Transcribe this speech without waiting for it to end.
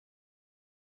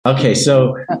Okay,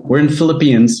 so we're in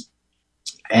Philippians,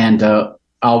 and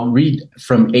I'll read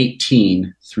from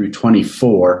 18 through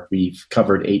 24. We've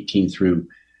covered 18 through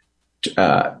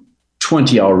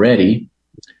 20 already.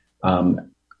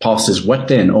 Paul says, "What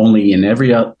then? Only in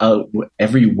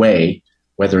every way,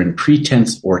 whether in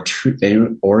pretense or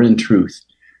in truth,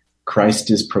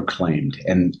 Christ is proclaimed.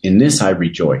 And in this I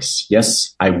rejoice.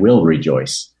 Yes, I will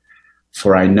rejoice.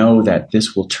 For I know that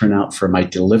this will turn out for my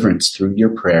deliverance through your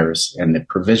prayers and the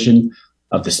provision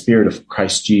of the Spirit of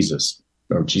Christ Jesus,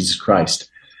 or Jesus Christ,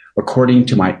 according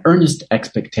to my earnest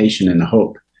expectation and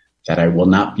hope that I will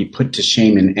not be put to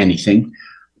shame in anything,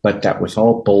 but that with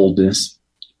all boldness,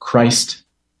 Christ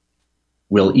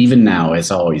will even now,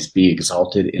 as always, be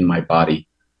exalted in my body,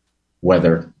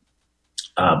 whether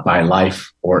by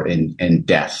life or in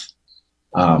death."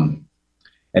 And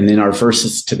then our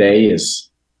verses today is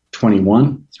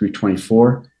 21 through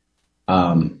 24.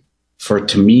 For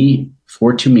to me,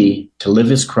 to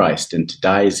live is Christ and to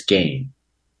die is gain.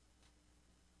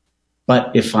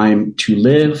 But if I'm to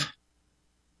live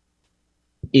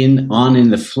in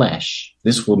the flesh,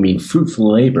 this will mean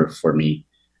fruitful labor for me,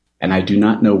 and I do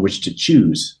not know which to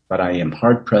choose, but I am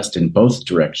hard pressed in both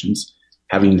directions,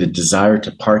 having the desire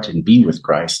to part and be with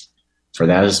Christ, for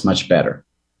that is much better.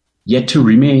 Yet to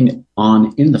remain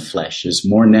on in the flesh is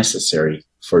more necessary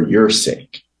for your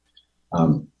sake.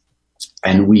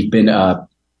 And we've been,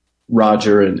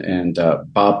 Roger and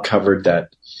Bob covered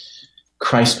that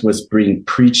Christ was being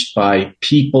preached by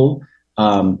people,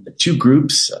 two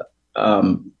groups,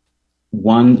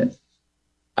 one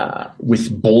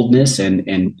with boldness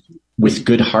and with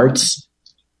good hearts,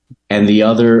 and the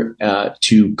other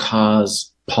to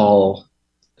cause Paul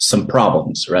some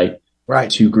problems, right? Right.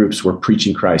 Two groups were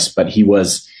preaching Christ, but he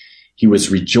was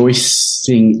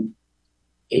rejoicing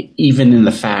even in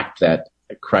the fact that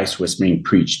Christ was being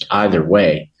preached either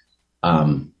way.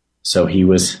 So he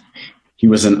was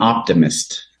an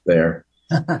optimist there,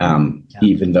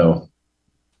 even though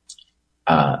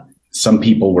some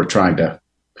people were trying to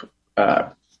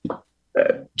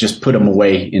just put him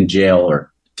away in jail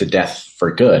or to death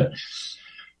for good.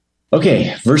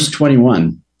 Okay, verse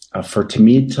 21. For to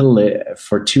me to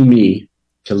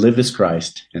live is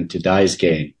Christ, and to die is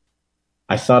gain.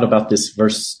 I thought about this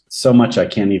verse so much I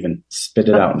can't even spit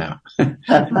it out now.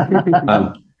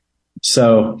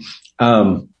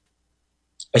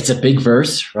 It's a big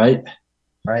verse, right?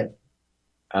 Right.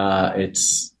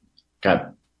 It's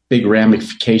got big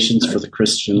ramifications for the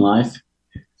Christian life.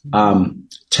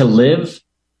 To live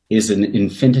is an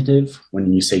infinitive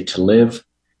when you say to live,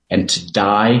 and to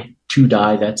die,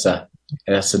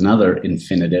 that's another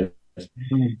infinitive,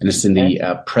 and it's in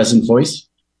the present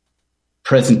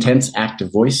tense,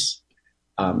 active voice.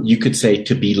 You could say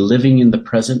to be living in the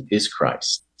present is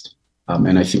Christ.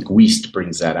 And I think Wiest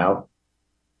brings that out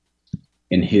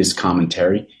in his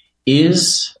commentary.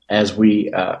 Is, as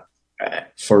we,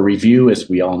 for review, as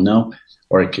we all know,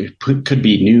 or it could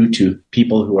be new to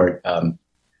people who are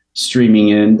streaming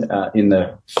in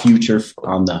the future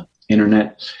on the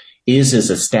internet. Is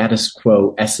a status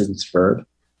quo essence verb.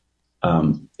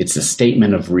 It's a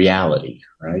statement of reality,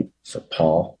 right? For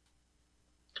Paul.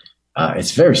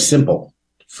 It's very simple.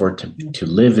 For to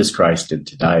live is Christ and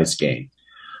to die is gain.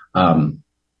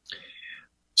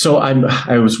 So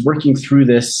I was working through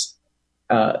this.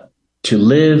 To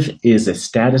live is a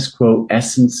status quo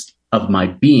essence of my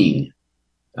being.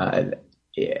 And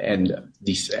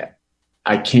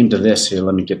I came to this here.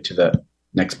 Let me get to the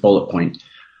next bullet point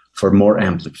for more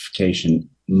amplification.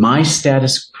 My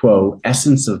status quo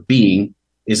essence of being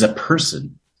is a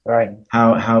person. Right.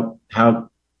 How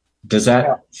does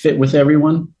that fit with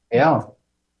everyone? Yeah.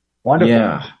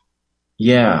 Wonderful.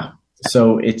 Yeah.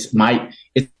 So it's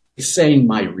saying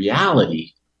my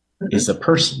reality is a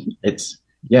person.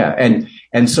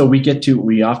 And so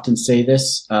we often say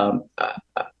this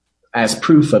as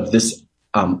proof of this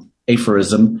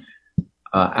aphorism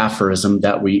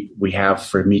that we have: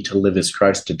 for me to live is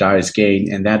Christ, to die is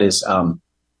gain. And that is,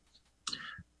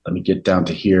 let me get down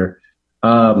to here,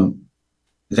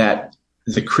 that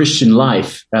the Christian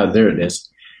life, there it is,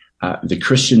 the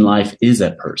Christian life is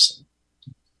a person.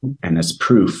 And as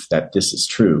proof that this is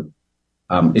true.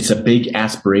 It's a big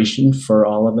aspiration for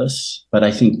all of us, but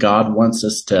I think God wants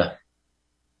us to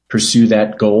pursue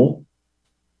that goal.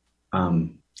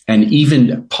 And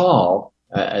even Paul,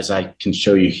 as I can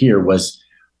show you here, was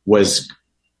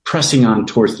pressing on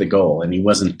towards the goal, and he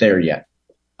wasn't there yet.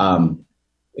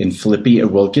 In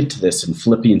Philippians, we'll get to this in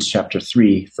Philippians chapter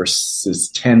 3, verses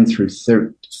 10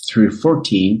 through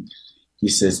 14. He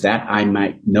says, that I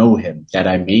may know him,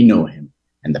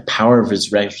 and the power of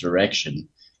his resurrection,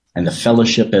 and the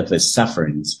fellowship of his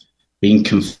sufferings, being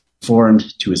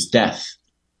conformed to his death,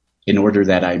 in order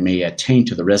that I may attain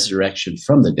to the resurrection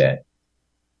from the dead.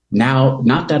 Now,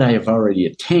 not that I have already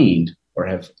attained or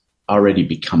have already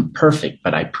become perfect,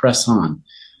 but I press on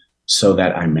so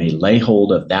that I may lay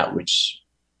hold of that which,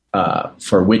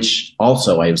 for which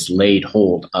also I was laid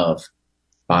hold of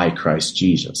by Christ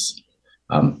Jesus.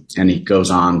 And he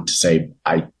goes on to say,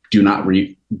 I do not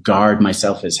regard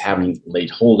myself as having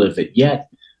laid hold of it yet,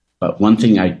 but one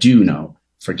thing I do know,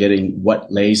 forgetting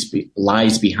what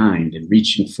lies behind and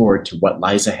reaching forward to what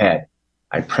lies ahead,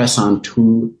 I press on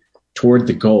toward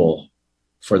the goal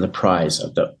for the prize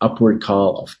of the upward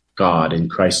call of God in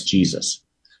Christ Jesus.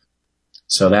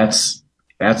 So that's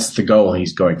the goal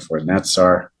he's going for, and that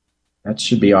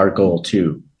should be our goal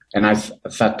too. And I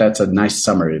thought that's a nice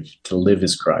summary of to live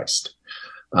as Christ.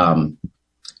 And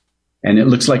it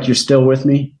looks like you're still with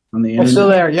me on the internet. We're still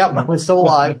there. Yep, we're still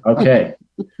alive. Okay.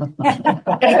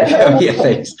 Yeah,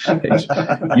 thanks.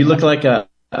 You look like a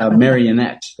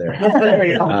marionette there. There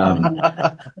you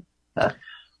go.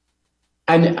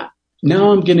 And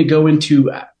now I'm going to go into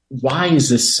why is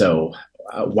this so?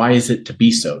 Why is it to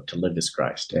be so, to live as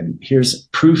Christ? And here's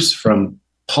proofs from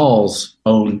Paul's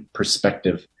own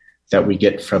perspective that we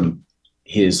get from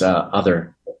his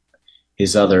other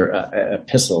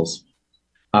epistles.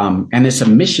 And it's a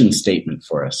mission statement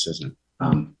for us, isn't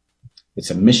it? It's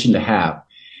a mission to have.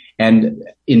 And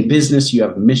in business, you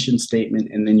have a mission statement,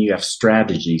 and then you have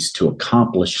strategies to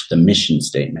accomplish the mission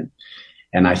statement.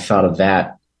 And I thought of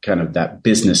that kind of that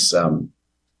business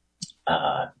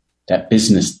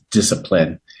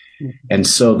discipline. Mm-hmm. And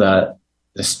so the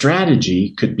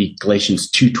strategy could be Galatians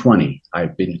 2:20.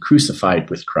 I've been crucified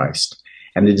with Christ,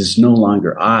 and it is no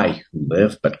longer I who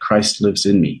live, but Christ lives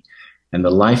in me. And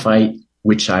the life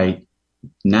which I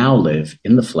now live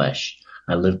in the flesh,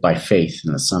 I live by faith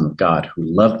in the Son of God who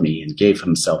loved me and gave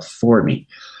himself for me.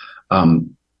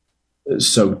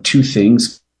 So two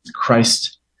things,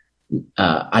 Christ,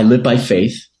 I live by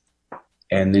faith,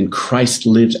 and then Christ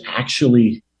lives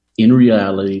actually in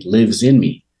reality, lives in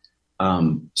me.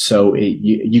 So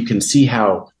you can see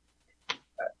how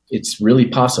it's really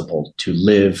possible to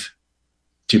live,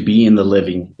 to be in the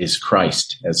living is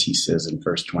Christ, as he says in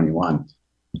verse 21,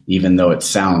 even though it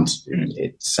sounds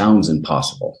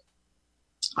impossible.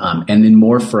 And then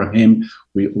more from him,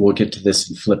 we'll get to this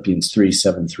in Philippians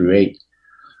 3:7-8.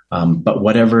 But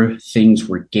whatever things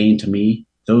were gained to me,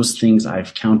 those things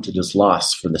I've counted as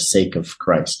loss for the sake of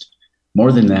Christ.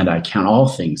 More than that, I count all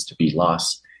things to be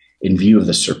loss in view of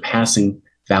the surpassing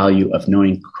value of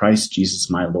knowing Christ Jesus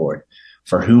my Lord,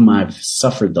 for whom I've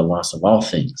suffered the loss of all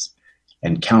things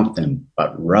and count them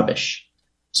but rubbish,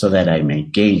 so that I may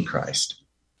gain Christ.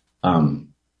 And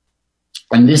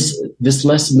this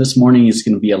lesson this morning is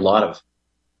going to be a lot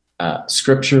of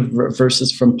scripture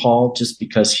verses from Paul, just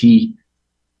because he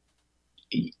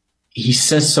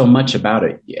says so much about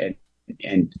it,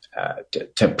 and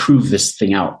to prove this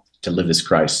thing out, to live as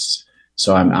Christ.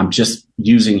 So I'm just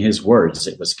using his words.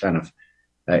 It was kind of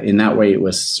in that way, it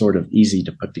was sort of easy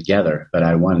to put together, but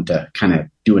I wanted to kind of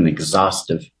do an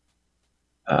exhaustive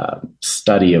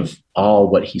study of all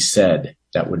what he said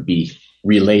that would be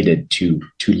related to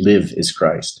live as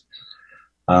Christ.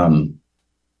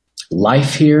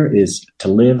 Life here is to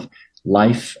live.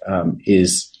 Life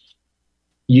is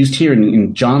used here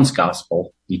in John's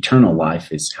gospel. Eternal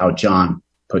life is how John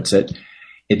puts it.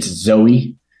 It's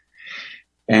Zoe.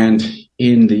 And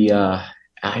in the,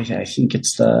 I think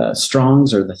it's the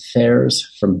Strongs or the Thayers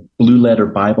from Blue Letter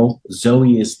Bible,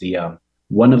 Zoe is the,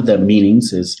 one of the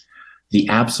meanings is the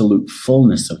absolute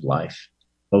fullness of life,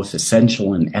 both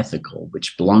essential and ethical,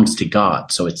 which belongs to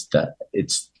God. So it's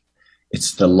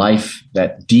the life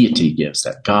that deity gives,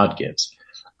 that God gives.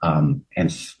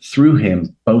 And through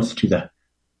him, both to the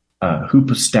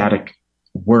hypostatic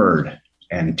word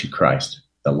and to Christ,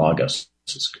 the Logos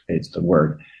is the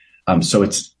word. So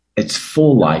it's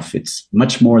full life. It's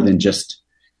much more than just,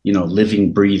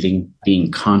 living, breathing,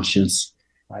 being conscious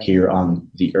here on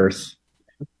the earth.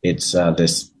 It's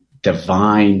this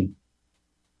divine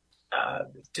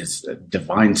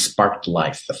sparked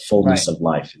life. The fullness of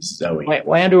life is Zoe.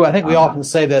 Well, Andrew, I think we often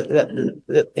say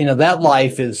that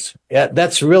life is,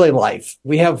 that's really life.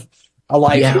 We have a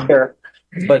life here,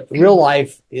 but real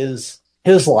life is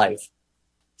his life.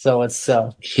 So it's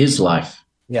his life.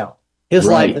 Yeah. His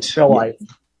life is real life.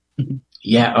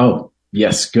 Yeah. Oh,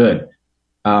 yes. Good.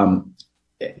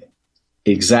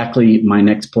 Exactly my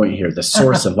next point here. The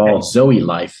source of all Zoe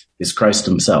life is Christ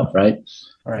himself, right?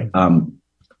 Right.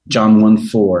 John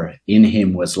 1:4, in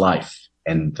him was life,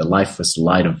 and the life was the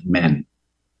light of men.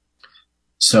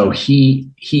 So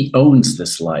he owns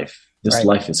this life. This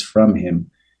life is from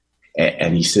him.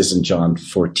 And he says in John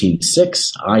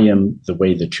 14:6, I am the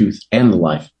way, the truth, and the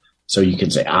life. So you can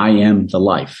say, I am the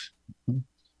life.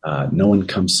 No one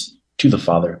comes to the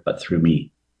Father but through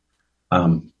me.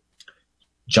 John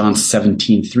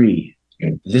 17:3,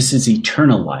 this is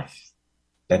eternal life,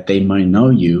 that they might know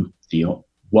you, the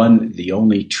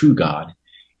only true God,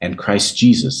 and Christ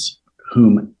Jesus,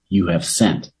 whom you have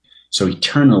sent. So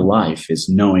eternal life is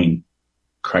knowing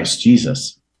Christ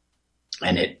Jesus.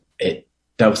 And it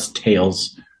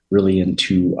dovetails really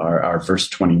into our verse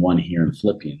 21 here in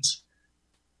Philippians.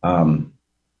 How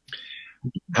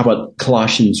about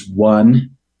Colossians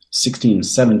 1:16 and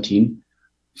 17?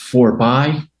 For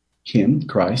by him,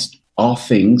 Christ, all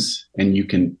things, and you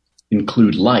can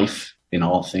include life in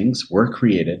all things, were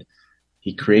created.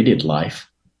 He created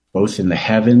life, both in the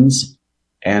heavens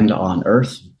and on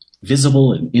earth,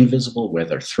 visible and invisible,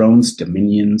 whether thrones,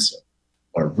 dominions,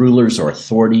 or rulers or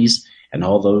authorities, and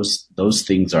all those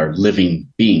things are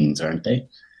living beings, aren't they?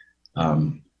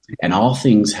 And all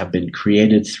things have been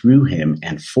created through him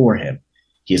and for him.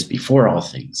 He is before all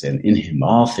things, and in him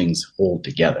all things hold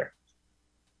together.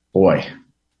 Boy,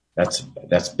 that's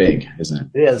big, isn't it?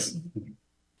 It is.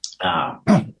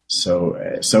 So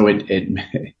it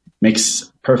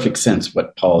makes perfect sense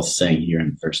what Paul is saying here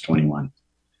in verse 21.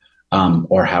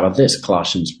 Or how about this?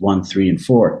 Colossians 1:3 and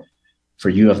 4. For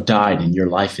you have died, and your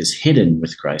life is hidden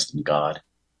with Christ in God.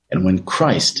 And when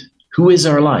Christ, who is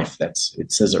our life,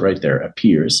 it says it right there,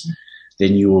 appears,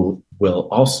 then you will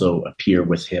also appear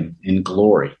with him in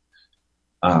glory.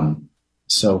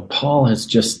 So Paul has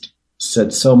just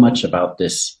said so much about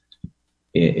this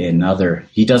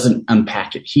he doesn't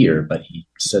unpack it here, but he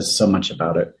says so much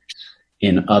about it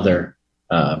in other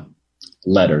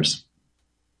letters.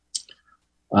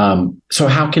 So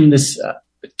how can this,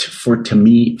 to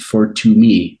me,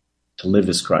 to live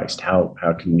as Christ,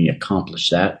 how can we accomplish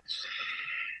that?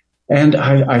 And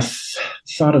I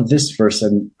thought of this verse,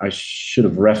 and I should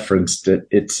have referenced it.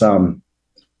 It's the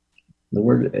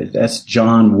word, that's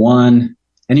John 1.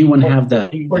 Anyone have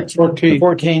that?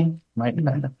 14. Right.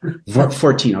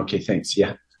 14. Okay, thanks.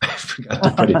 Yeah, I forgot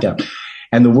to put it down.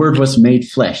 And the word was made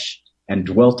flesh and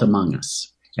dwelt among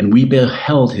us. And we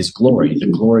beheld his glory, the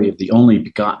glory of the only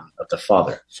begotten of the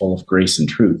Father, full of grace and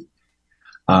truth.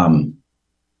 And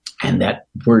that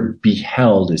word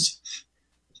beheld is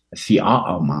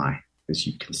theaomai, as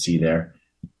you can see there.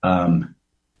 And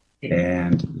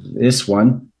this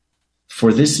one,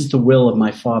 for this is the will of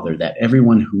my Father, that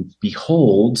everyone who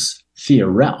beholds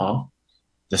theoreo,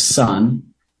 the Son,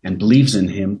 and believes in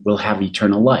him will have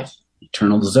eternal life,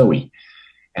 eternal Zoe.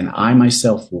 And I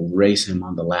myself will raise him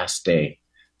on the last day.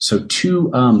 So two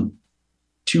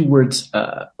words,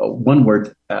 one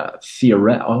word,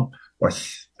 theoreo or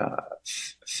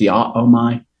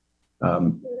theaomai,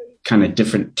 kind of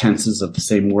different tenses of the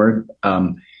same word.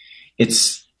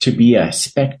 It's to be a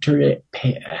spectator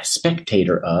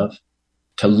of,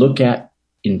 to look at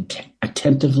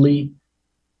attentively.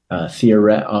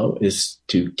 Theoreo is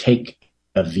to take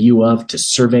a view of, to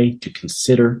survey, to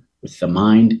consider with the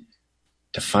mind,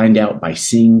 to find out by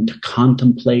seeing, to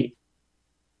contemplate.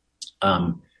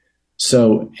 And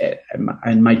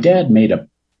my dad made a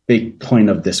big point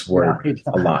of this word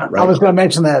a lot, right? I was going to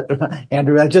mention that,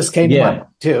 Andrew. That just came to mind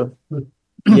too.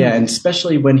 Yeah, and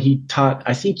especially when he taught.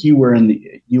 I think you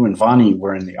and Vonnie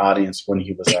were in the audience when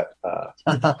he was at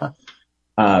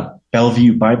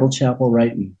Bellevue Bible Chapel,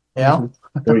 right? And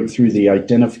going through the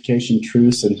identification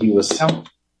truths, and he was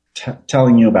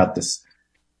telling you about this.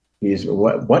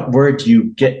 What word do you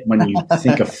get when you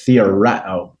think of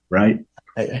theoreo, right?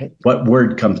 What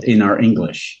word comes in our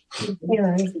English?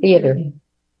 Theater.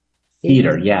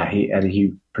 Theater, yeah.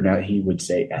 He would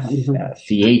say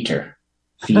theater.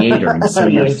 And so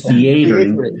you're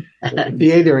theatering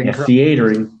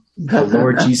the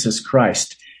Lord Jesus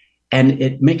Christ, and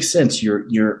it makes sense.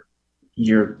 You're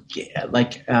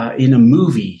like in a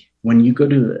movie when you go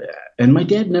to. And my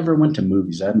dad never went to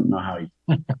movies. I don't know how he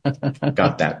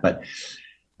got that, but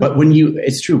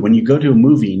it's true. When you go to a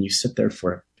movie and you sit there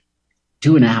for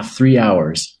 2.5, 3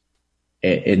 hours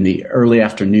in the early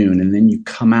afternoon, and then you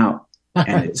come out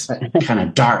and it's kind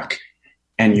of dark,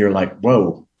 and you're like,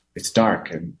 "Whoa, it's dark!"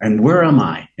 And where am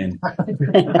I? And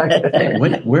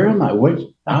where am I?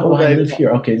 I live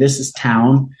here. Okay, this is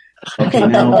town. Okay,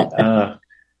 now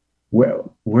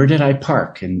where did I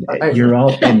park? And you're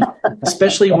all, and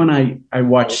especially when I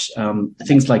watch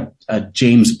things like a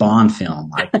James Bond film,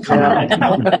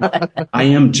 I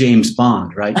am James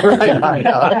Bond, right?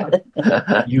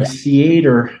 You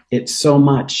theater it so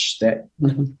much that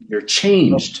you're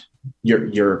changed.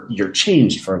 You're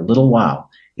changed for a little while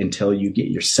until you get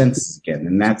your senses again,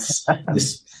 and that's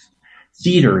this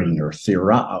theatering or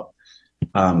theorao,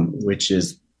 which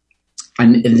is,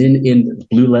 and in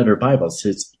Blue Letter Bibles,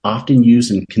 it's often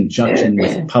used in conjunction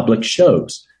with public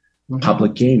shows,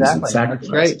 public games and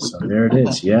sacrifices. So there it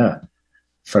is. Yeah.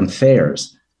 From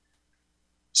Thayer's.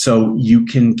 So you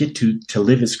can get to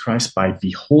live as Christ by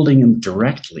beholding him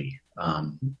directly,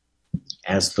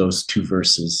 as those two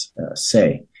verses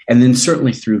say. And then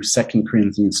certainly through 2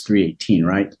 Corinthians 3:18,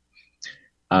 right?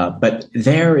 But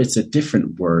there it's a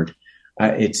different word.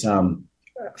 It's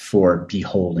for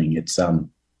beholding.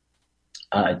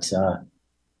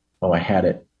 I had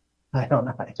it. I don't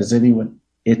know. Does anyone?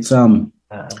 It's I don't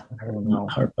know.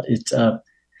 It's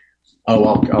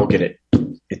I'll get it.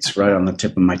 It's right on the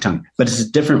tip of my tongue. But it's a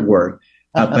different word.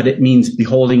 But it means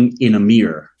beholding in a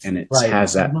mirror, and it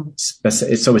has that.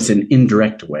 So it's an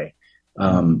indirect way.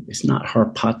 It's not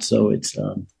harpazo.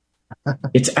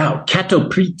 It's out.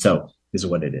 Katoprizo is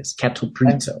what it is.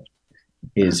 Katoprizo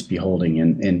is beholding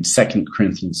in 2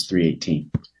 Corinthians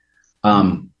 3:18.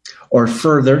 Or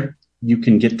further, you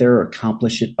can get there or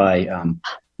accomplish it by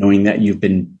knowing that you've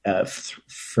been,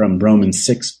 from Romans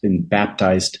 6, been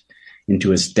baptized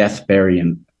into his death,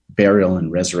 burial,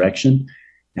 and resurrection,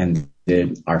 and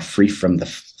then are free from the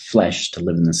flesh to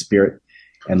live in the spirit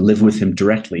and live with him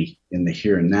directly in the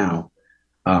here and now.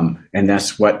 And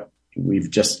that's what we've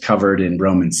just covered in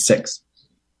Romans 6.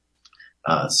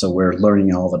 So we're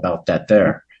learning all about that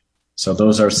there. So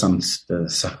those are some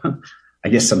I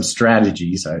guess some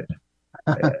strategies, I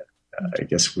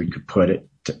guess we could put it,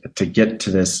 to get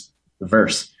to this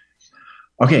verse.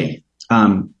 Okay,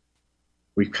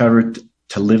 we've covered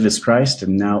to live as Christ,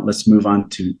 and now let's move on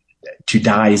to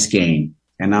die is gain.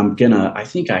 And I'm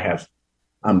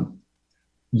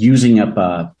using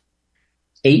up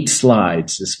 8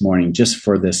 slides this morning just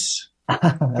for this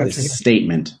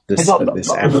statement, this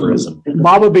aphorism.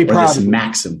 Bob would be proud. This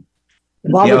maxim.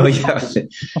 Yeah,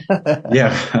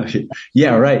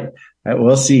 right.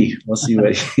 We'll see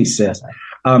what he says.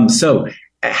 So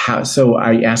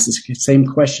I asked this same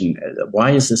question: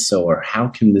 why is this so, or how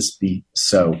can this be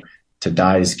so? To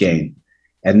die is gain,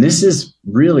 and this is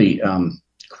really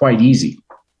quite easy.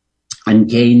 And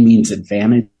gain means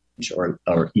advantage, or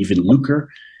even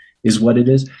lucre, is what it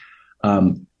is.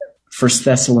 1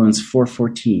 Thessalonians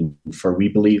 4:14. For we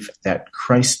believe that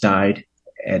Christ died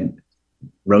and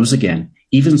rose again.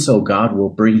 Even so, God will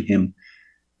bring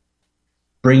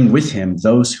with him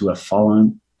those who have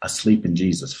fallen asleep in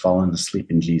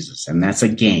Jesus. And that's a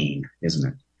gain, isn't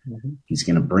it? Mm-hmm. He's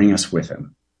going to bring us with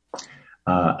him.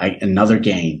 Another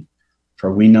gain,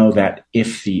 for we know that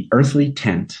if the earthly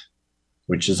tent,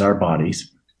 which is our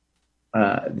bodies,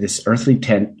 this earthly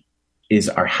tent is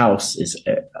our house,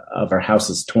 our house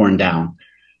is torn down.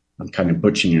 I'm kind of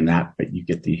butchering that, but you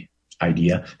get the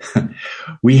idea.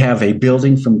 We have a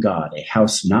building from God, a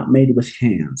house not made with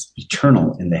hands,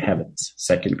 eternal in the heavens.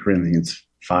 2 Corinthians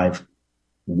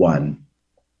 5:1.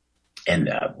 And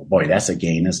boy, that's a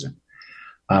gain, isn't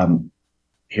it?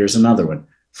 Here's another one.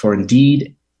 For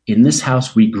indeed, in this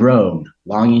house we groan,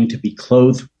 longing to be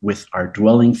clothed with our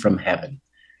dwelling from heaven.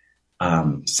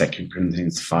 2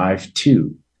 Corinthians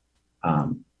 5:2.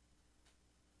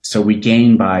 So we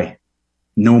gain by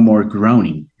no more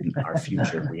groaning in our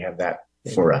future. We have that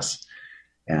for us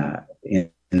in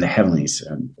the heavenlies.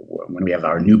 When we have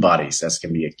our new bodies, that's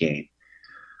going to be a gain.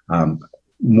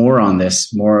 More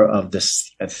of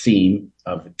this theme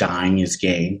of dying is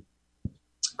gain.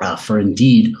 For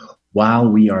indeed, while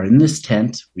we are in this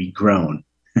tent, we groan.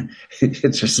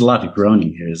 It's just a lot of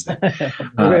groaning here, isn't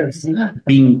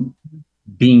it?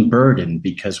 Being burdened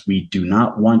because we do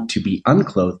not want to be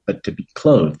unclothed, but to be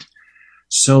clothed,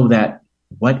 so that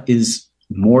what is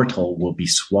mortal will be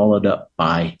swallowed up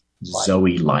by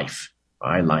Zoe life,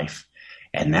 by life.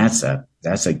 And that's a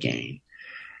gain.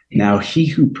 Now, he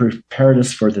who prepared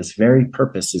us for this very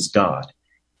purpose is God,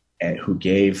 and who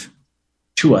gave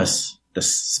to us the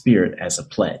Spirit as a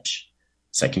pledge.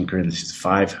 2 Corinthians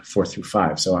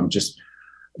 5:4-5. So I'm just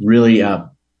really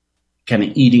kind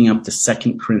of eating up the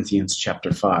 2 Corinthians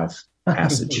chapter 5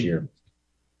 passage here.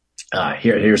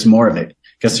 Here's more of it,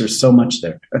 because there's so much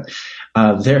there.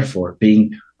 Therefore,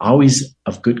 being always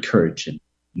of good courage, and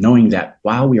knowing that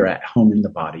while we are at home in the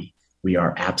body, we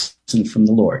are absent from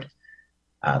the Lord.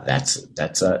 That's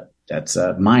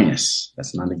a minus.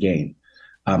 That's not a gain.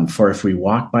 For if we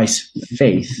walk by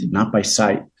faith, not by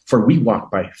sight, for we walk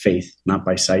by faith, not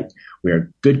by sight, we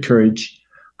are good courage,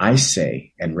 I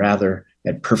say, and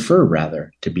prefer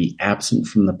rather to be absent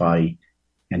from the body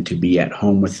and to be at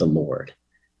home with the Lord.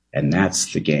 And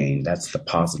that's the gain. That's the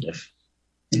positive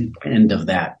end of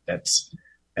that. That's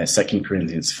 2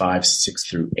 Corinthians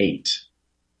 5:6-8.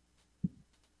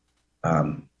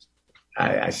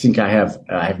 I think I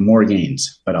have more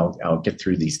gains, but I'll get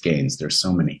through these gains. There's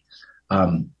so many.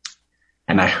 And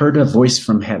I heard a voice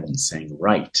from heaven saying,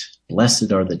 "Write,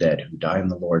 blessed are the dead who die in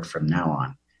the Lord from now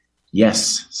on.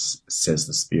 Yes," says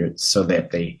the Spirit, "so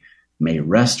that they may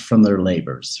rest from their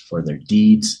labors, for their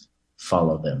deeds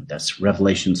follow them." That's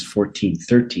Revelations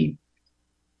 14:13.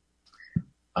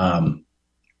 And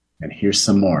here's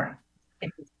some more.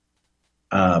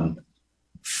 I'm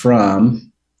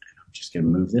just going to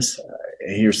move this.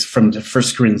 Here's from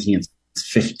 1 Corinthians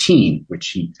 15, which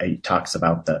he talks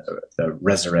about the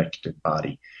resurrected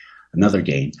body, another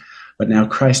gain. "But now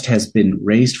Christ has been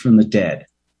raised from the dead.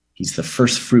 He's the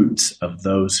first fruits of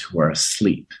those who are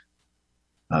asleep."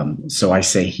 So I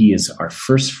say he is our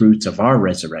first fruits of our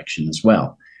resurrection as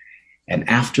well. And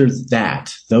after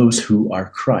that, those who are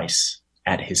Christ's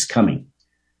at his coming,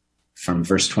 from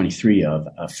verse 23 of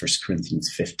 1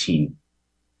 Corinthians 15.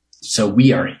 So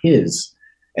we are his,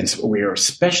 and so we are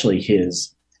especially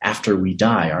his after we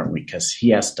die, aren't we? Because he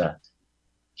has to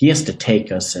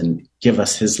take us and give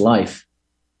us his life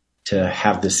to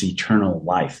have this eternal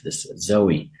life, this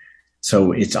Zoe.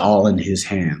 So it's all in his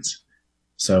hands.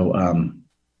 So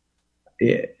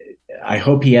I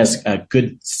hope he has a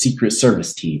good Secret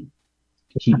Service team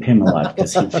to keep him alive,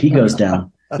 because if he goes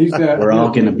down, we're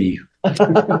all going to be,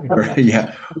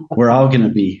 we're all going to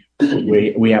be,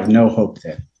 we have no hope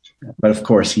then. But of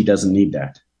course, he doesn't need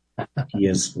that. He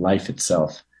is life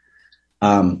itself.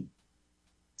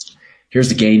 Here's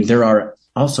the gain. There are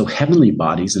also heavenly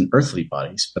bodies and earthly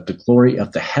bodies, but the glory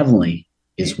of the heavenly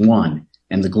is one,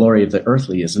 and the glory of the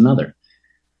earthly is another.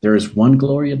 There is one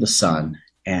glory of the sun,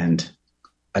 and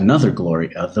another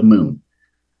glory of the moon,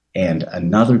 and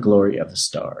another glory of the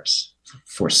stars.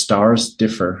 For stars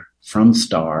differ from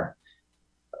star,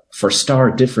 for star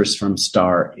differs from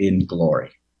star in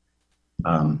glory.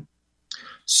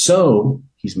 So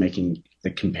he's making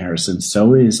the comparison.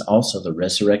 So is also the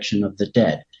resurrection of the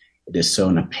dead. It is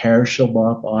sown a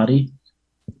perishable body,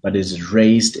 but it is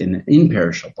raised in an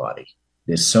imperishable body.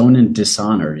 It is sown in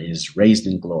dishonor. It is raised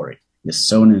in glory. It is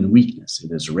sown in weakness.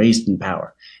 It is raised in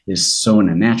power. It is sown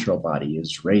a natural body. It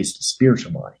is raised a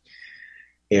spiritual body.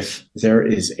 If there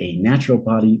is a natural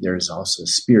body, there is also a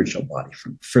spiritual body.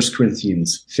 From 1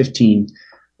 Corinthians 15,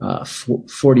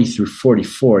 40 through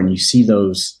 44, and you see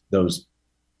those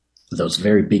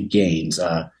very big gains.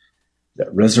 The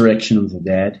resurrection of the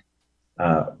dead.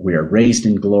 We are raised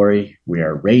in glory. We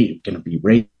are going to be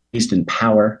raised in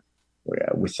power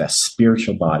with a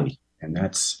spiritual body. And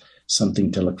that's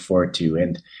something to look forward to.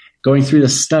 And going through the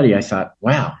study, I thought,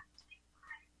 wow,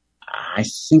 I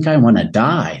think I want to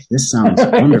die. This sounds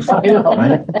wonderful.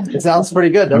 Right? It sounds pretty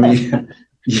good.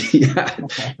 Yeah,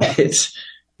 it's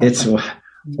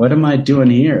what am I doing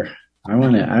here? I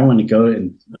want to go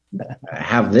and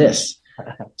have this.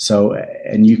 So,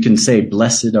 and you can say,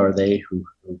 blessed are they who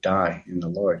die in the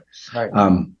Lord. Right.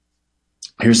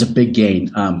 Here's a big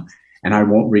gain. And I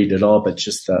won't read it all, but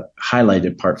just the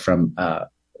highlighted part from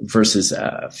verses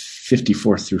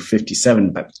 54 through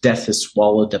 57. But death is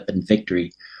swallowed up in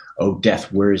victory. O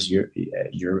death, where is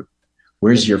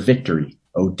where's your victory?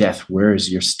 O death, where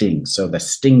is your sting? So the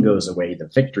sting goes away. The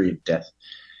victory of death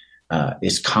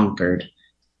is conquered.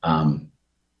 And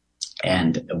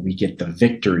we get the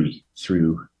victory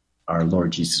through our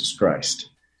Lord Jesus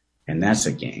Christ. And that's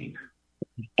a gain.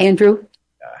 Andrew,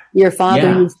 your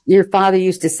father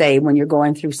used to say when you're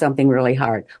going through something really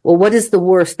hard, well, what is the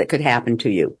worst that could happen to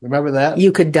you? Remember that?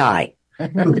 You could die.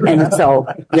 And so,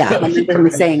 yeah, I remember him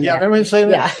saying that. Remember him saying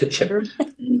that?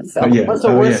 Yeah. So, what's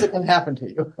the worst that can happen to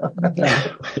you?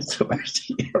 What's the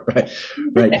worst?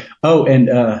 Right. Oh, and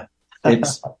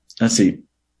let's see.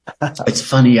 It's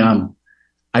funny.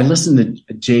 I listened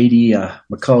to J.D.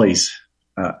 McCulley's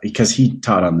because he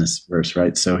taught on this verse,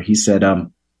 right? So he said,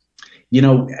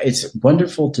 it's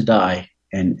wonderful to die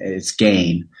and it's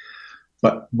gain,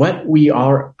 but what we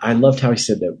are, I loved how he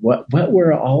said that, what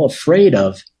we're all afraid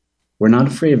of, we're not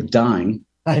afraid of dying.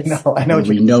 I know.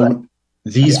 We know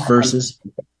these verses.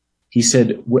 He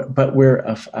said, but we're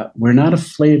not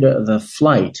afraid of the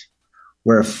flight.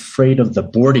 We're afraid of the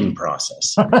boarding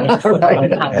process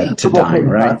to dying,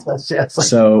 right? Yes.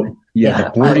 So,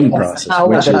 the boarding process,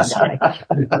 which is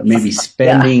maybe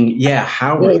spending,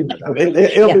 how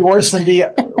it'll be worse than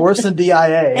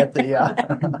DIA at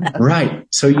the right.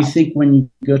 So you think when you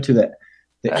go to the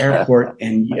airport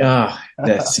and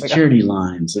the security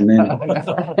lines, and then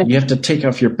you have to take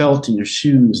off your belt and your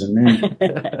shoes, and then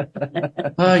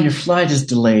your flight is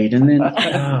delayed, and then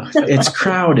it's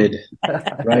crowded,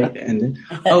 right? And then,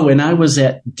 and I was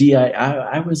at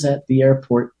I was at the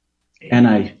airport, and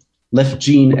I left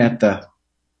Jean at the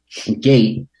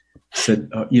gate, said,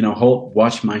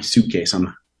 watch my suitcase.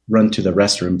 I'm run to the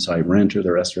restroom. So I ran to the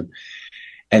restroom.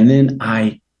 And then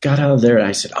I got out of there and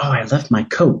I said, I left my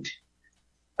coat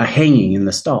hanging in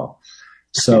the stall.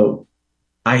 So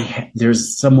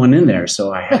there's someone in there.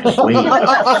 So I had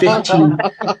to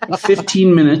wait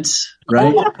 15 minutes,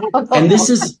 right? And this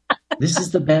is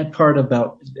the bad part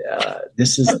about,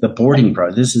 this is the boarding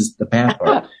part. This is the bad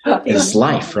part. It's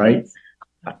life, right?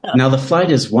 Now the flight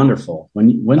is wonderful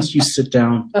once you sit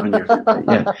down on your,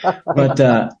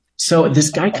 But, so this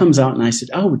guy comes out and I said,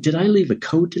 did I leave a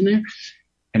coat in there?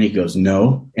 And he goes,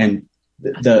 no. And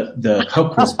the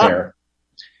hook was bare.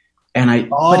 And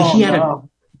but he had a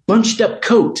bunched up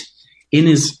coat in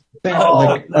his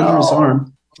back, under his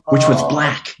arm, which was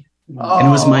black. And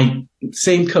it was my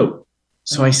same coat.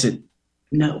 So I said,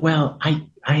 no, well, I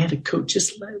had a coat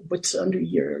just like what's under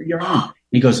your arm. And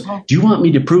he goes, do you want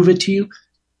me to prove it to you?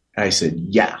 I said,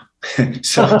 yeah.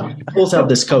 So he pulls out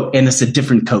this coat and it's a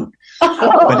different coat,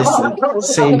 but it's the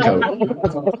same coat.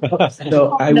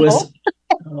 So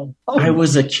I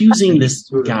was accusing this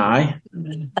guy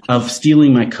of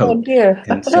stealing my coat. Oh dear.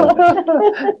 And so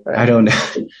I don't know.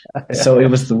 So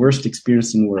it was the worst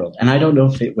experience in the world. And I don't know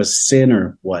if it was sin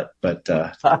or what, but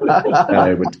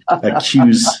I would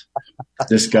accuse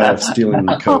this guy of stealing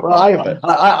my coat. Well,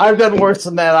 I've done worse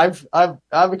than that. I've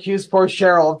accused poor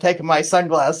Cheryl of taking my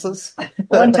sunglasses.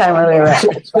 One time when we were at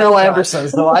Cheryl Anderson.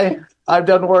 So I've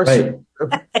done worse. Right.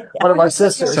 One of our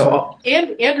sisters. So,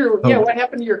 Andrew, what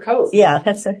happened to your coat? Yeah,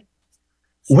 that's it.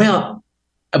 Well,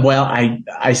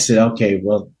 I said, okay,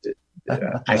 well,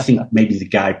 I think maybe the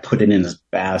guy put it in his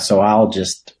bag, so I'll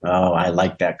just, I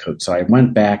like that coat. So I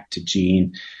went back to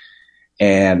Jean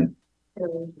and,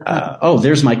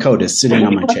 there's my coat. It's sitting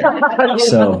on my chair.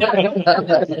 So,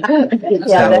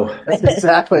 that's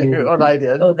exactly what I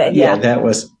did. That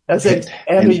was, that's it.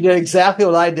 And you did exactly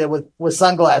what I did with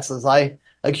sunglasses. I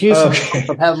accused him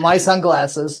of having my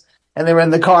sunglasses. And they were in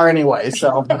the car anyway,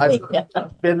 so I've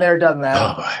been there, done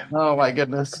that. Oh my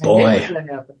goodness. Boy. I hate when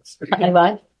that happens.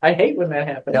 I hate when that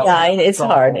happens. Yeah, it's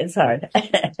hard. It's hard.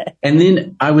 And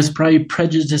then I was probably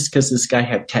prejudiced because this guy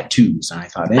had tattoos. And I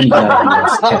thought any guy who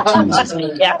has tattoos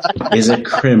is a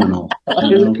criminal.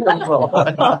 You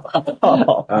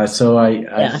know? So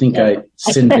I think I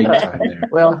sinned big time there.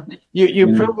 Well,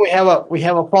 you prove we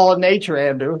have a fallen nature,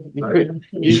 Andrew. Right.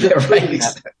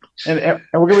 And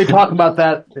we're going to be talking about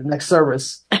that in the next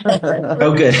service.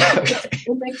 Oh, good. Okay.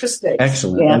 We'll make mistakes.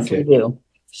 Excellent. Yes, okay. we do.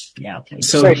 Yeah.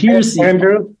 So here's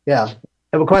Andrew. Yeah. I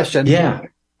have a question. Yeah.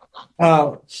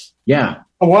 A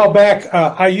while back,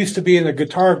 I used to be in a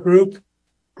guitar group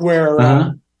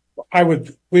where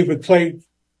we would play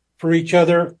for each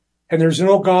other, and there's an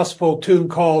old gospel tune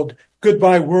called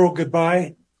 "Goodbye World,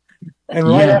 Goodbye," and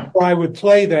right after I would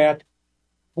play that,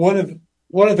 one of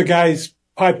the guys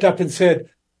piped up and said,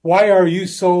 "Why are you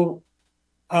so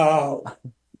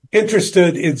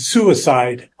interested in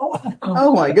suicide?"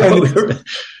 Oh my goodness.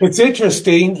 It's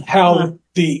interesting how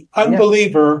the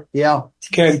unbeliever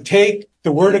can take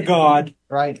the word of God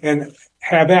and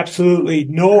have absolutely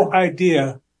no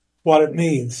idea what it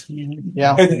means.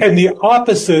 Yeah. And the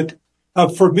opposite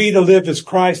of for me to live as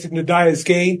Christ and to die as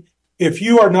gain, if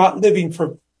you are not living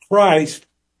for Christ,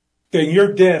 then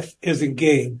your death isn't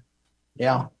gain.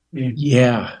 Yeah.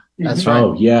 Yeah. That's right.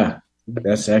 Oh, yeah.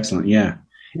 That's excellent. Yeah.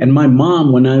 And my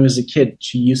mom, when I was a kid,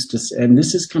 she used to, and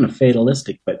this is kind of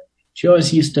fatalistic, but she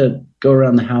always used to go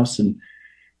around the house and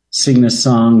sing this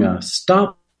song,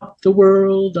 "Stop the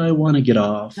World, I Want to Get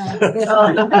Off." And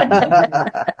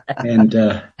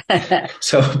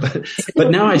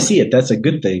but now I see it. That's a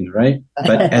good thing, right?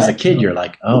 But as a kid, you're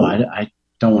like, I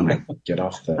don't want to get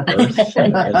off the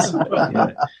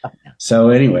earth.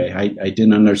 So anyway, I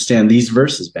didn't understand these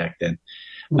verses back then.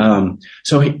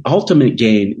 So ultimate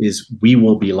gain is we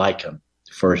will be like him,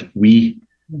 for we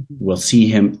will see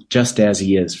him just as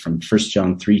he is, from 1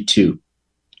 John 3:2.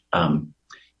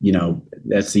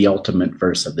 That's the ultimate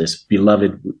verse of this.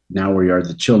 Beloved, now we are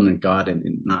the children of God,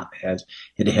 and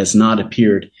it has not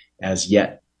appeared as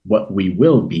yet what we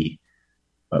will be,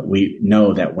 but we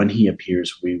know that when he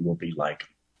appears, we will be like him.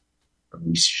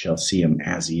 We shall see him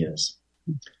as he is.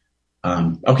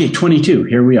 22.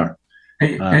 Here we are.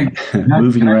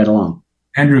 Moving right along.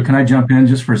 Andrew, can I jump in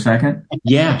just for a second?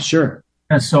 Yeah, sure.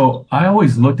 So I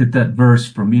always looked at that verse,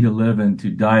 for me to live and to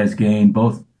die as gain,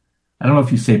 both, I don't know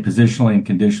if you say positionally and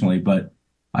conditionally, but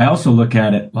I also look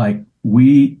at it like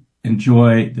we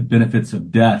enjoy the benefits of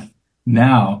death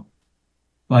now.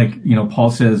 Like,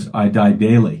 Paul says, I die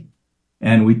daily.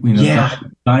 And we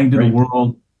dying to the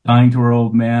world, dying to our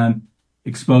old man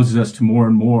exposes us to more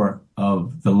and more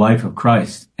of the life of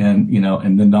Christ and,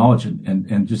 and the knowledge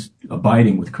and just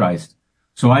abiding with Christ.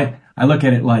 So I look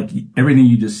at it like everything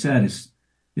you just said is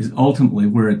ultimately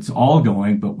where it's all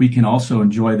going, but we can also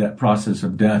enjoy that process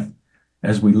of death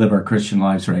as we live our Christian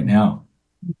lives right now.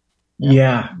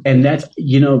 Yeah. And that's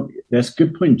a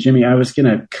good point, Jimmy. I was going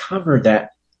to cover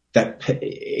that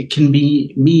it can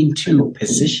mean too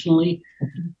positionally.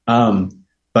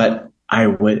 But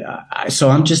so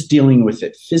I'm just dealing with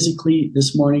it physically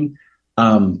this morning.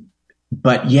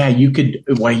 But yeah, you could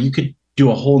do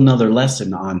a whole nother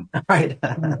lesson on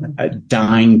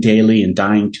dying daily and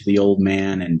dying to the old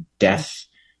man and death.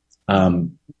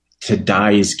 To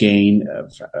die is gain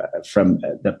from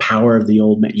the power of the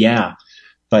old man. Yeah.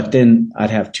 But then I'd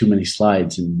have too many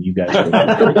slides and you guys would.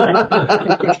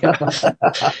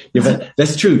 Yeah, but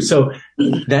that's true. So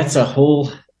that's a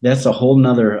whole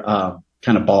nother,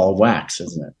 kind of ball of wax,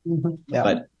 isn't it? Mm-hmm. Yeah.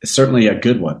 But certainly a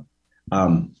good one.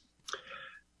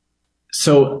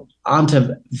 So on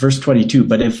to verse 22,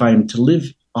 but if I am to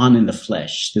live on in the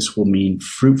flesh, this will mean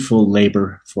fruitful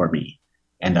labor for me,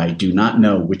 and I do not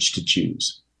know which to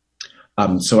choose.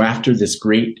 So after this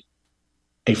great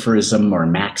aphorism or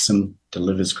maxim, to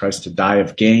live as Christ, to die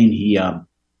of gain,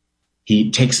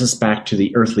 he takes us back to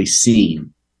the earthly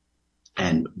scene.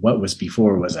 And what was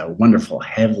before was a wonderful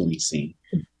heavenly scene.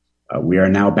 We are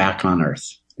now back on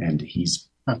earth, and he's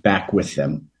back with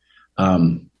them.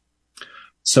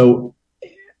 So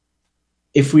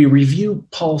if we review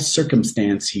Paul's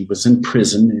circumstance, he was in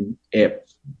prison,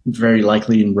 very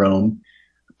likely in Rome,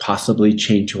 possibly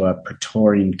chained to a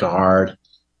Praetorian guard,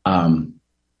 night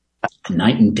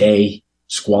and day,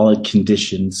 squalid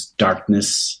conditions,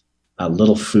 darkness,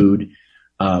 little food.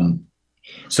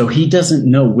 So he doesn't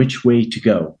know which way to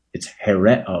go. It's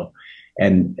hereo.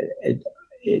 And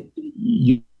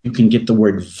you can get the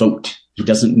word vote. He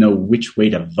doesn't know which way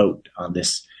to vote on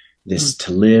this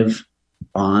to live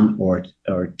on or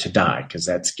to die, because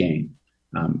that's gain.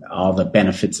 All the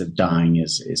benefits of dying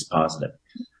is positive.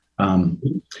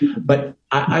 But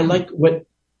I like what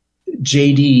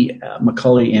J.D.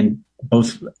 Macaulay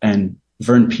and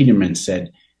Vern Peterman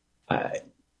said.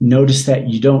 Notice that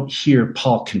you don't hear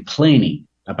Paul complaining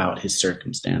about his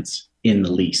circumstance in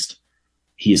the least.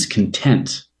 He is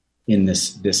content in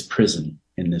this prison,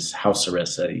 in this house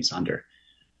arrest that he's under.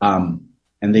 And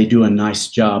they do a nice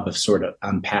job of sort of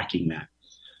unpacking that.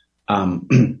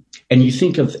 And you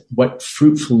think of what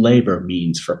fruitful labor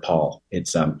means for Paul.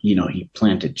 It's, he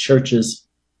planted churches.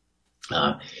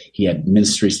 He had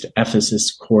ministries to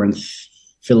Ephesus, Corinth,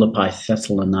 Philippi,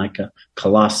 Thessalonica,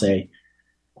 Colossae,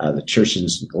 the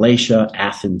churches in Galatia,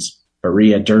 Athens,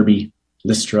 Berea, Derbe,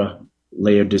 Lystra,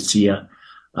 Laodicea.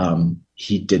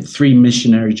 He did 3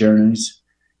 missionary journeys,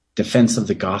 defense of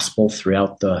the gospel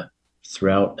throughout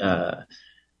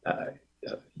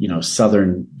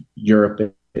Southern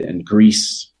Europe and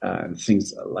Greece, and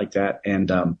things like that.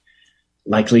 And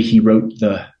likely he wrote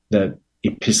the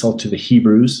epistle to the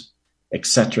Hebrews, et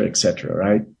cetera,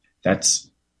 right?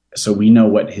 So we know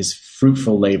what his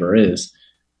fruitful labor is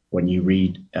when you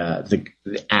read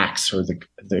the Acts or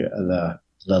the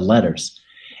letters.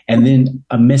 And then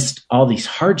amidst all these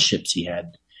hardships he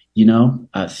had,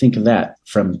 think of that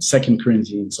from 2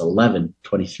 Corinthians 11,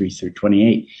 23 through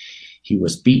 28. He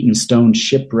was beaten, stoned,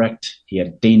 shipwrecked. He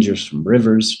had dangers from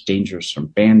rivers, dangers from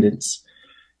bandits,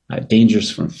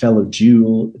 dangers from fellow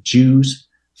Jews,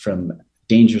 from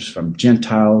dangers from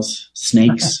Gentiles,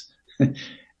 snakes,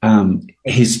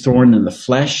 his thorn in the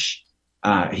flesh.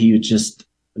 He was just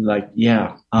like,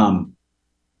 yeah.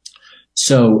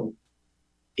 So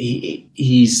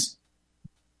he's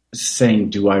saying,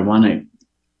 do I want to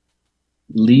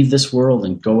leave this world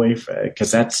and go away?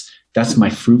 Because that's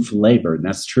my fruitful labor, and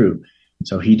that's true.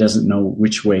 So he doesn't know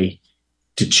which way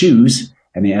to choose.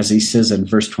 And as he says in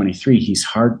verse 23, he's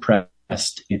hard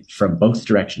pressed from both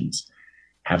directions,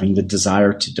 having the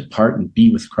desire to depart and be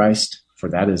with Christ, for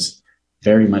that is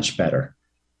very much better.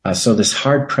 So this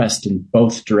hard pressed in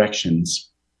both directions.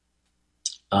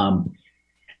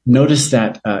 Notice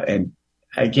that, and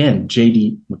again,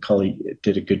 J.D. Macaulay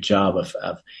did a good job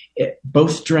of it.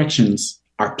 Both directions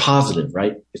are positive,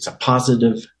 right? It's a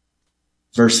positive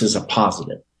versus a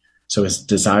positive. So his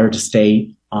desire to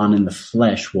stay on in the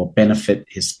flesh will benefit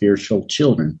his spiritual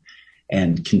children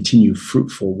and continue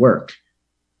fruitful work.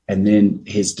 And then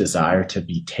his desire to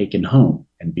be taken home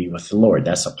and be with the Lord,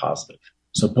 that's a positive.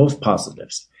 So both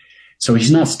positives. So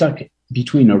he's not stuck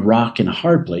between a rock and a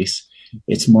hard place.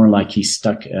 It's more like he's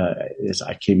stuck, as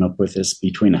I came up with this,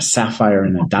 between a sapphire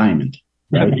and a diamond,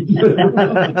 right?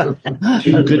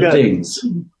 Two good things.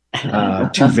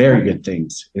 Two very good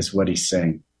things is what he's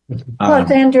saying. But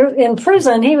Andrew, in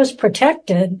prison, he was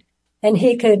protected and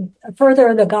he could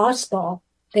further the gospel.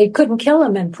 They couldn't kill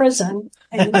him in prison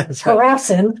and harass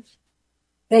him.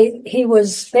 He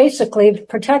was basically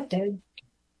protected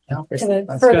to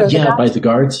further the gospel. By the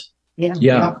guards.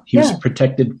 Yeah. He was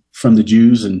protected from the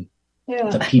Jews and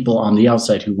the people on the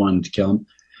outside who wanted to kill him.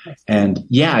 And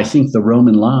I think the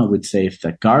Roman law would say if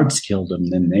the guards killed him,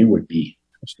 then they would be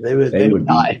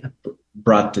die.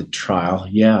 Brought to trial.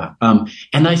 Yeah.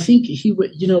 And I think he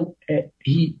would,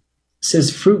 he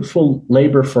says fruitful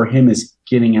labor for him is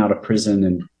getting out of prison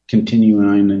and continuing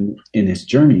on in his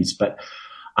journeys. But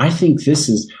I think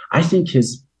his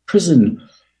prison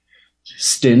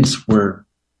stints were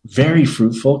very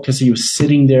fruitful because he was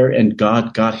sitting there and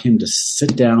God got him to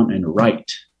sit down and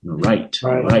write.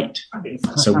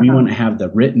 So we want to have the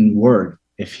written word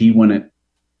if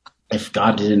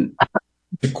God didn't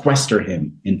sequester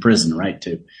him in prison, right?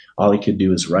 All he could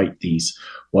do is write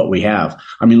what we have.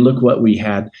 I mean, look what we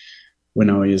had when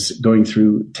I was going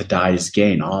through To Die Is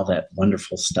Gain, all that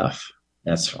wonderful stuff.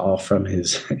 That's all from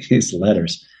his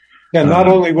letters. Yeah, not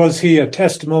only was he a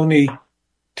testimony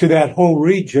to that whole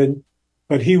region,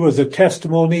 but he was a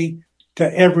testimony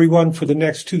to everyone for the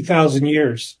next 2,000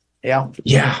 years. Yeah.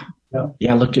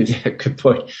 Look at that. Good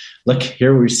point. Look,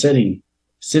 here we're sitting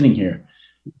here,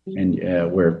 and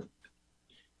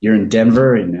you're in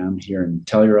Denver, and I'm here in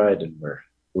Telluride, and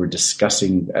we're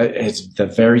discussing it's the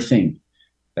very thing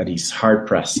that he's hard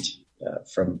pressed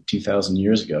from 2,000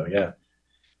 years ago. Yeah.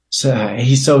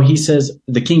 So he says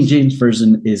the King James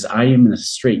version is "I am in a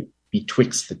strait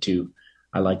betwixt the two."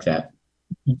 I like that.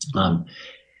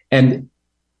 And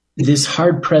this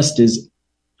hard pressed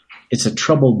it's a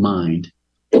troubled mind,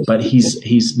 but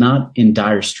he's not in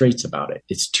dire straits about it.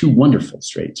 It's two wonderful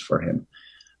straits for him.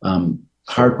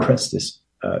 Hard pressed is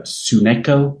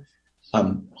suneko.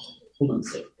 Hold on a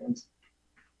second.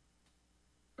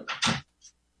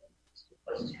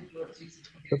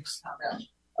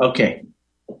 Okay,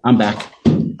 I'm back.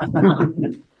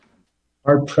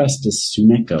 Hard pressed is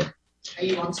suneko. Are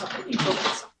you on something?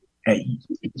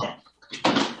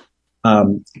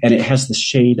 And it has the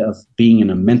shade of being in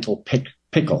a mental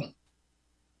pickle.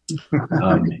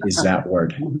 Is that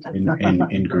word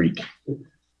in Greek?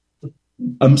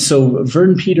 So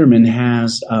Vern Peterman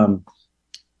has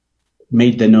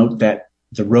made the note that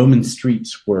the Roman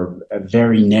streets were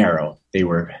very narrow. They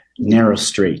were narrow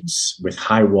streets with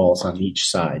high walls on each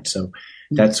side. So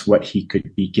that's what he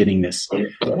could be getting this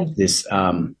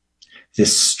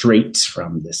straits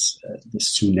from, this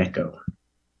suneko.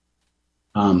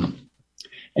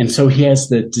 And so he has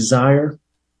the desire.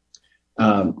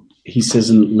 He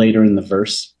says later in the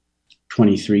verse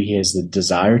 23, he has the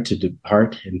desire to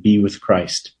depart and be with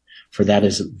Christ, for that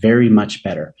is very much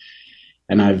better.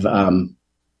 And I've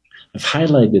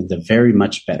highlighted the very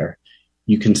much better.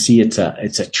 You can see it's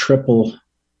a triple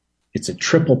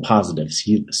positive.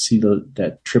 See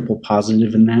that triple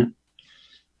positive in that,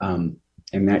 and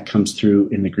that comes through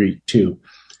in the Greek too.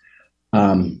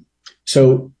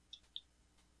 So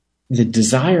the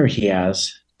desire he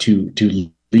has to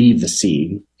leave the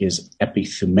sea is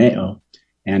epithumeo,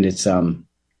 and it's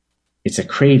a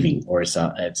craving, or it's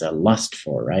a lust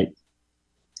for, right?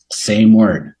 Same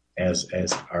word as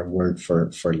our word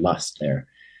for lust there.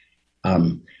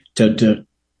 To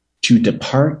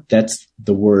depart, that's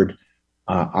the word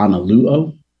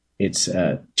analuo. It's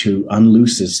to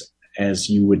unloose as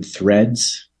you would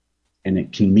threads, and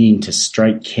it can mean to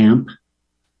strike camp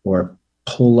or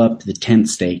pull up the tent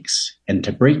stakes and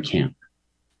to break camp.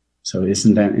 So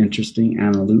isn't that interesting?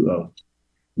 Analuo.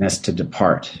 And that's to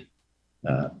depart.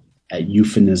 A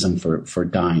euphemism for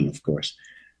dying, of course.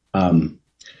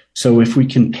 So if we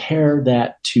compare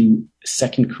that to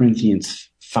 2 Corinthians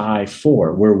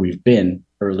 5:4, where we've been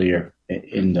earlier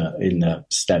in the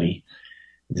study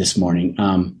this morning,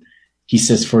 he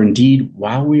says, "For indeed,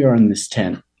 while we are in this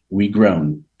tent, we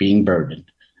groan, being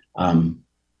burdened."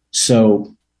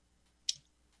 So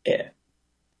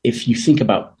if you think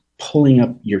about pulling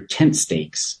up your tent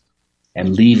stakes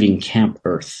and leaving Camp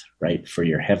Earth, right, for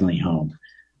your heavenly home,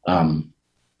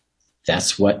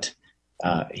 that's what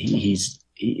he's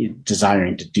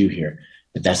desiring to do here.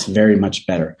 But that's very much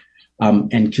better.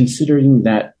 And considering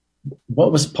that,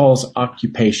 what was Paul's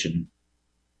occupation?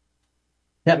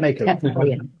 Tent maker.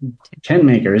 Tent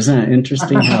maker. Isn't that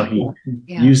interesting how he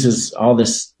uses all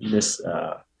these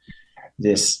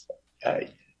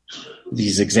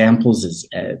examples as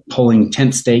pulling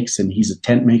tent stakes, and he's a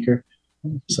tent maker.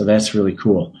 So that's really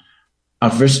cool.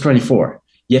 Verse 24,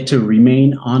 "Yet to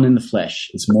remain on in the flesh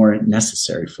is more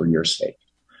necessary for your sake."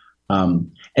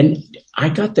 And I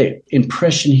got the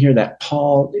impression here that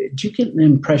Paul, do you get the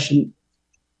impression,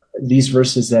 these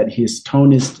verses, that his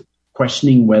tone is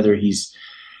questioning whether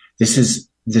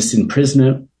this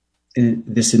imprisonment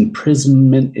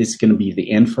is going to be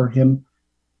the end for him.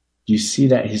 Do you see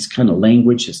that his kind of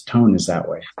language, his tone is that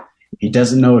way? He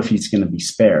doesn't know if he's going to be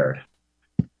spared.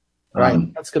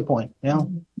 Right. That's a good point. Yeah.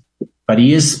 But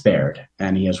he is spared,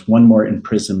 and he has one more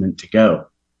imprisonment to go.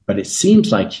 But it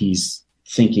seems like he's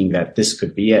thinking that this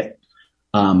could be it.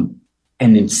 And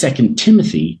in 2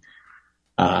 Timothy,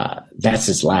 that's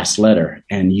his last letter.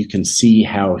 And you can see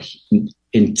how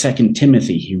in 2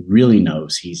 Timothy, he really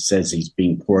knows. He says he's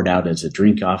being poured out as a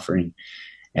drink offering,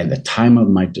 and the time of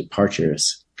my departure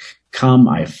has come.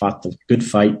 I have fought the good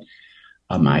fight.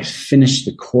 I finished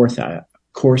the course. I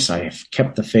have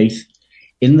kept the faith.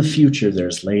 In the future,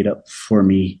 there's laid up for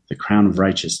me the crown of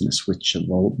righteousness, which the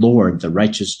Lord, the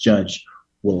righteous judge,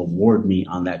 will award me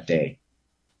on that day.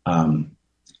 And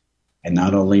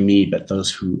not only me, but those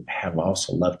who have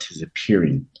also loved his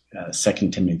appearing.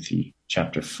 2 Timothy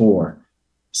chapter 4,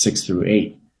 6 through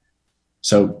 8.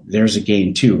 So there's a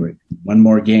gain too. One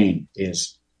more gain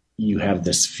is you have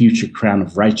this future crown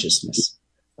of righteousness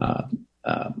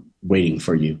waiting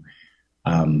for you.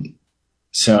 And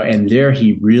there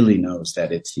he really knows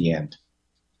that it's the end.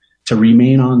 To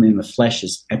remain on in the flesh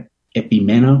is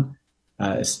epimeno,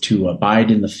 is to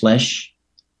abide in the flesh.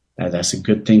 That's a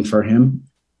good thing for him.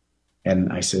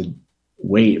 And I said,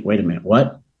 wait a minute,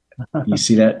 what? You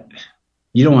see that?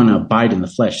 You don't want to abide in the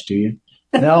flesh, do you?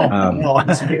 No,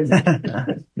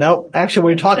 no. Actually,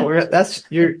 we're talking.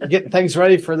 You're getting things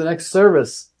ready for the next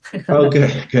service. Oh,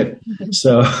 good.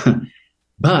 So,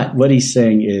 but what he's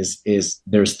saying is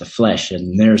there's the flesh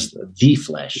and there's the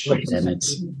flesh, and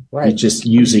it's right. He's just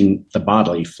using the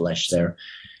bodily flesh there,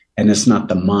 and it's not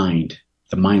the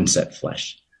mindset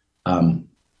flesh.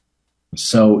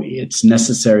 So it's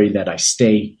necessary that I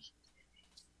stay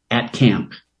at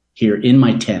camp here in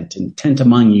my tent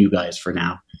among you guys for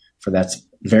now, for that's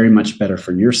very much better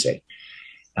for your sake.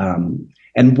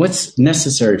 And what's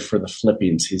necessary for the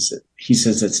Philippians, he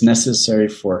says it's necessary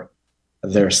for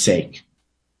their sake.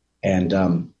 And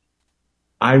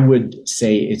I would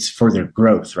say it's for their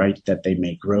growth, right? That they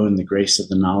may grow in the grace of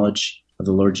the knowledge of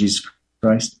the Lord Jesus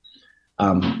Christ.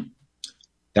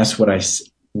 That's what I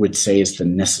would say is the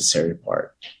necessary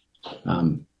part.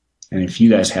 And if you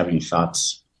guys have any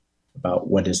thoughts about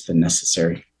what is the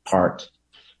necessary part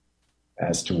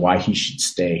as to why he should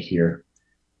stay here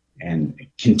and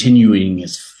continuing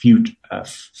his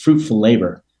fruitful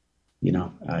labor,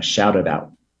 shout it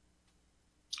out.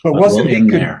 But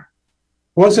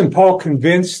wasn't Paul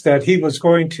convinced that he was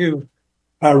going to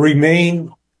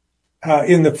remain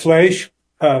in the flesh?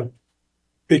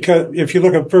 Because if you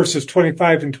look at verses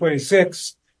 25 and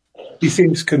 26, he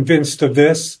seems convinced of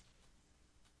this.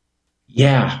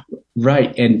 Yeah,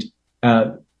 right. And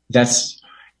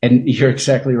and you're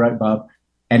exactly right, Bob.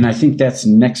 And I think that's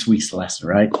next week's lesson,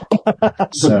 right?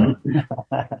 But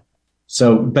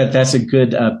that's a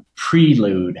good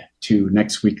prelude to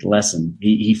next week's lesson.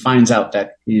 He finds out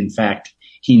that, in fact,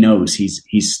 he knows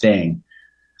he's staying.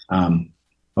 But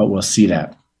we'll see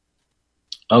that.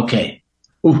 Okay.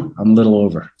 Ooh, I'm a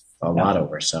lot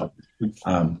over. So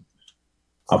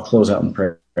I'll close out in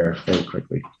prayer very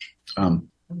quickly.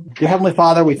 Dear Heavenly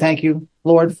Father, we thank you,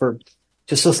 Lord, for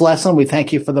just this lesson. We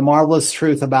thank you for the marvelous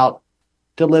truth about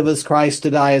to live as Christ, to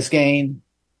die as gain.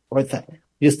 Lord,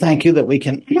 just thank you that we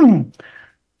can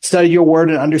study your word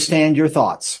and understand your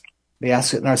thoughts. We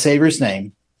ask it in our Savior's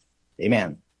name.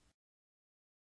 Amen.